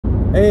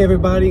Hey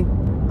everybody,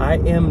 I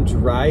am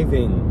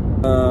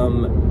driving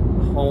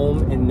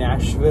home in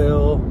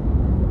Nashville.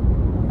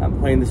 I'm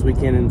playing this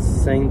weekend in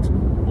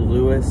St.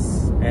 Louis,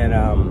 and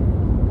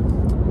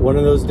one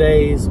of those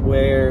days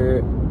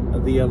where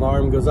the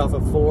alarm goes off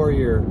at 4,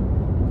 you're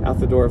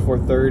out the door at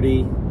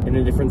 4:30, in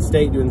a different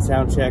state doing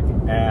sound check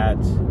at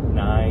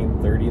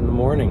 9:30 in the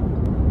morning.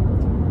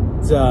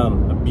 It's a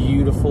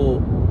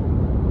beautiful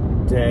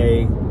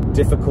day,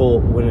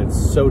 difficult when it's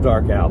so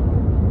dark out,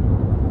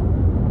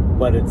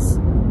 but it's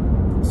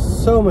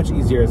so much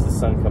easier as the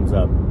sun comes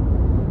up.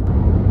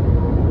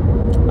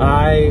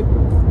 I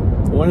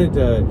wanted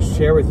to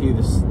share with you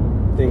this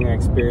thing I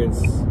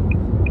experienced.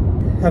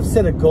 I've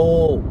set a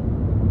goal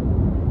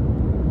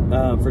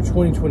for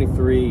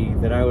 2023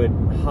 that I would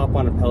hop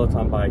on a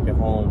Peloton bike at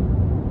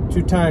home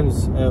 2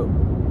 times a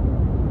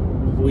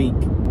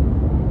week,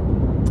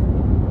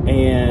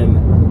 and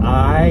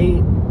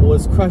I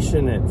was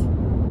crushing it.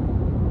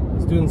 I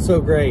was doing so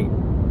great.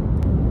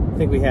 I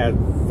think we had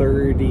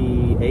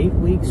 38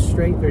 weeks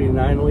straight,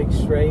 39 weeks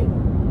straight,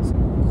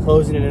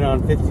 closing in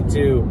on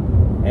 52,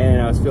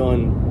 and I was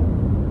feeling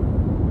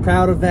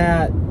proud of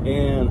that,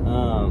 and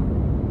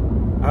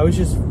I was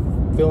just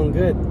feeling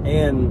good.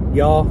 And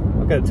y'all,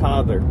 I've got a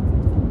toddler,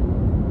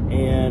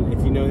 and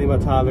if you know anything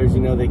about toddlers,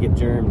 you know they get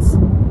germs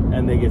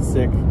and they get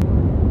sick.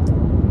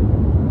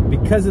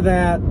 Because of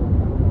that,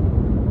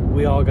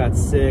 we all got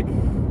sick,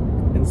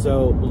 and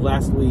so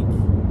last week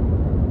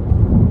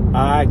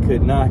I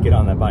could not get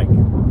on that bike.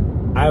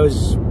 I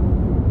was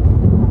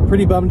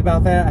pretty bummed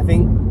about that. I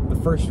think the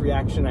first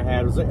reaction I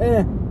had was like,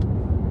 all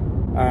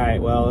right,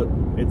 well,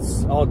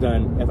 it's all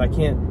done. If I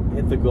can't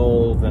hit the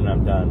goal, then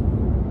I'm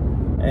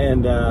done.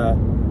 And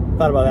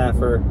thought about that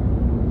for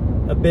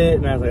a bit,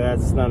 and I was like,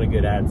 that's not a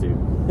good attitude.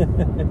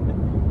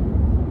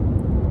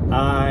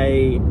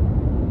 I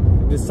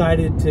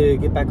decided to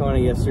get back on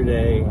it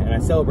yesterday, and I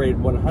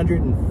celebrated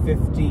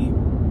 150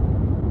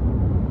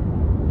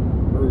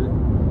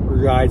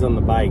 rides on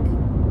the bike,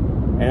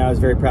 and I was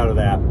very proud of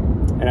that.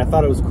 And I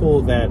thought it was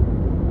cool that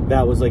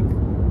that was like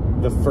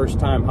the first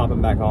time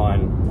hopping back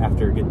on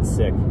after getting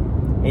sick,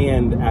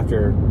 and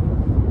after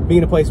being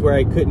in a place where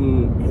I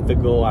couldn't hit the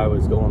goal I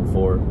was going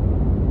for.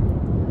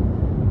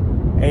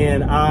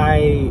 And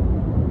I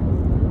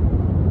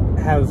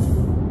have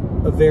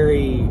a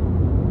very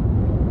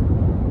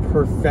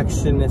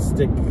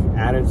perfectionistic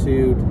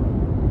attitude,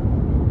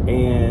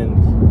 and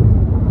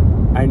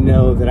I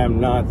know that I'm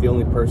not the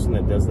only person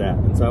that does that.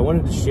 And so I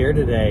wanted to share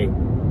today,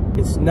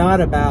 it's not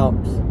about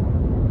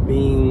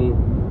being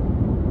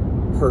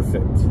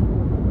perfect.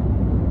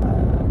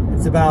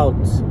 It's about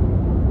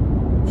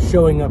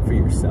showing up for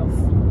yourself.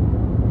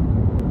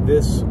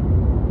 This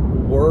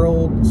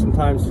world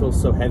sometimes feels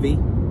so heavy.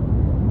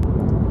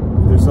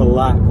 There's a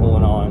lot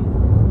going on.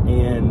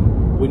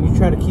 And when you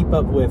try to keep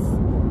up with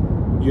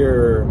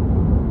your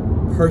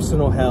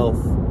personal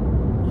health,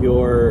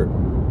 your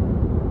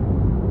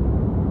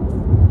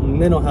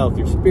mental health,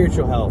 your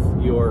spiritual health,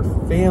 your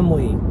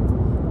family,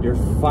 your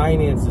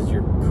finances,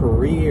 your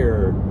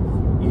career,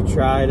 you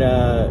try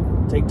to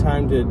take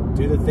time to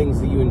do the things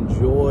that you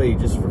enjoy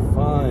just for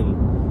fun.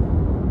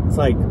 It's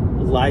like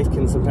life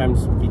can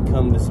sometimes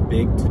become this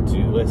big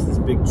to-do list, this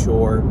big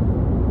chore.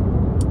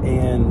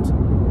 And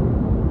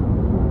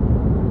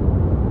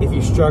if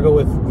you struggle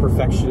with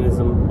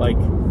perfectionism like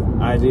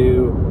I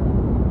do,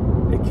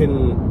 it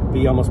can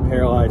be almost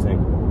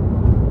paralyzing.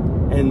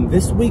 And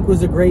this week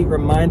was a great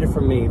reminder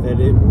for me that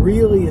it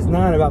really is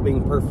not about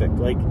being perfect.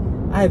 Like,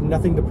 I have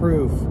nothing to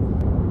prove.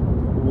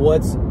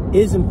 What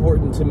is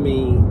important to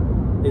me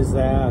is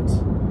that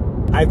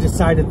I've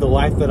decided the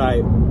life that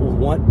I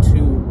want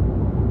to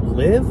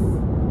live,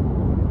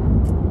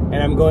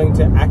 and I'm going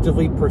to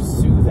actively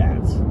pursue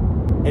that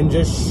and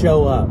just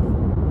show up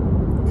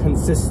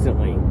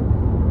consistently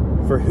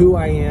for who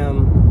I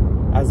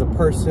am as a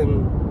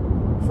person,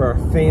 for our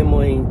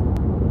family.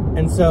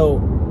 And so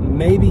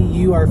maybe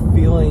you are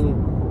feeling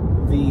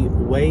the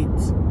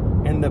weight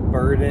and the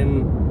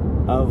burden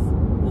of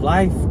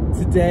life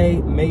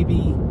today.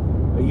 Maybe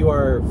you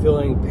are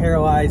feeling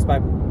paralyzed by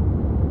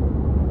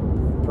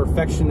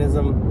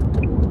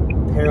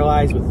perfectionism,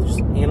 paralyzed with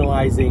just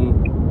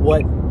analyzing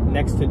what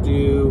next to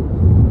do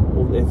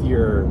with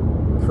your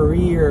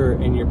career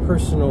and your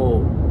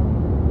personal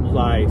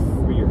life,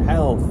 or your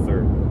health,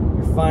 or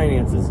your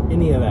finances,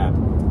 any of that.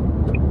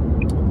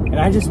 And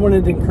I just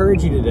wanted to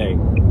encourage you today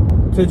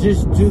to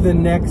just do the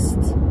next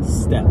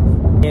step,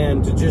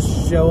 and to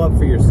just show up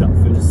for yourself,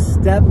 and just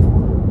step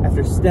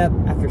after step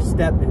after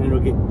step, and it'll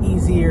get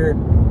easier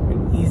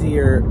and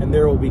easier. And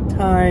there will be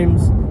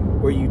times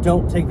where you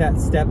don't take that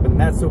step, and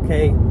that's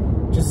okay.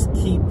 Just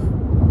keep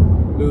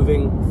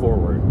moving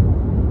forward.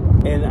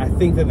 And I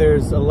think that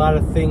there's a lot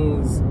of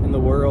things in the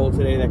world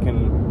today that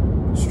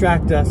can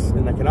distract us,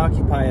 and that can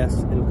occupy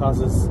us and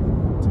cause us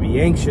to be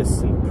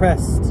anxious and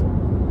depressed.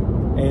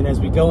 And as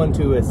we go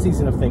into a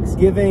season of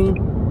Thanksgiving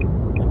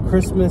and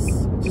Christmas,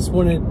 I just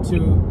wanted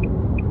to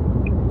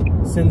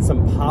send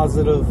some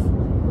positive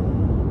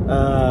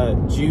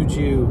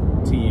juju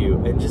to you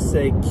and just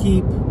say,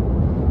 keep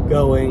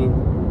going,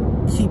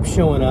 keep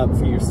showing up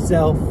for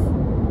yourself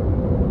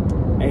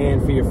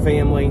and for your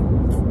family.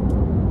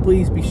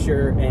 Please be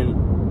sure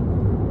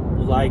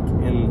and like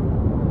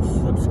and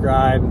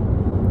subscribe.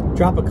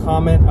 Drop a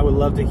comment. I would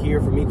love to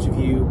hear from each of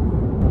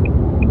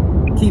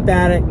you. Keep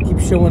at it. Keep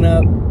showing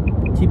up.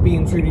 Keep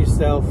being true to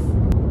yourself.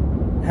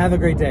 Have a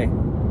great day.